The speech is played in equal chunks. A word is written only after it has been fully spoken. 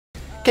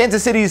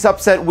Kansas City's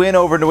upset win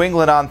over New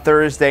England on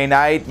Thursday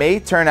night may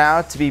turn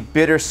out to be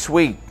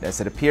bittersweet, as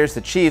it appears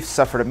the Chiefs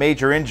suffered a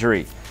major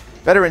injury.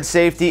 Veteran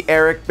safety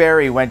Eric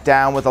Berry went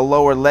down with a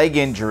lower leg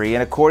injury,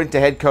 and according to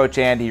head coach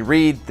Andy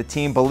Reid, the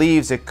team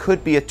believes it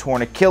could be a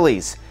torn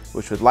Achilles,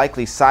 which would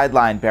likely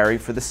sideline Berry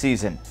for the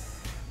season.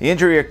 The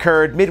injury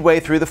occurred midway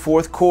through the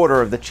fourth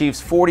quarter of the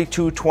Chiefs'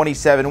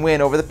 42-27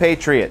 win over the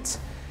Patriots.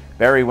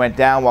 Berry went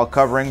down while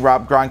covering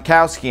Rob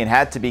Gronkowski and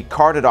had to be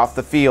carted off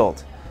the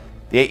field.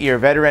 The 8-year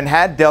veteran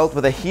had dealt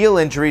with a heel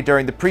injury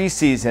during the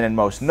preseason and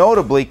most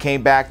notably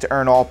came back to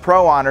earn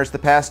All-Pro honors the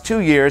past 2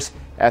 years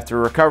after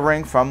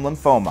recovering from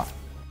lymphoma.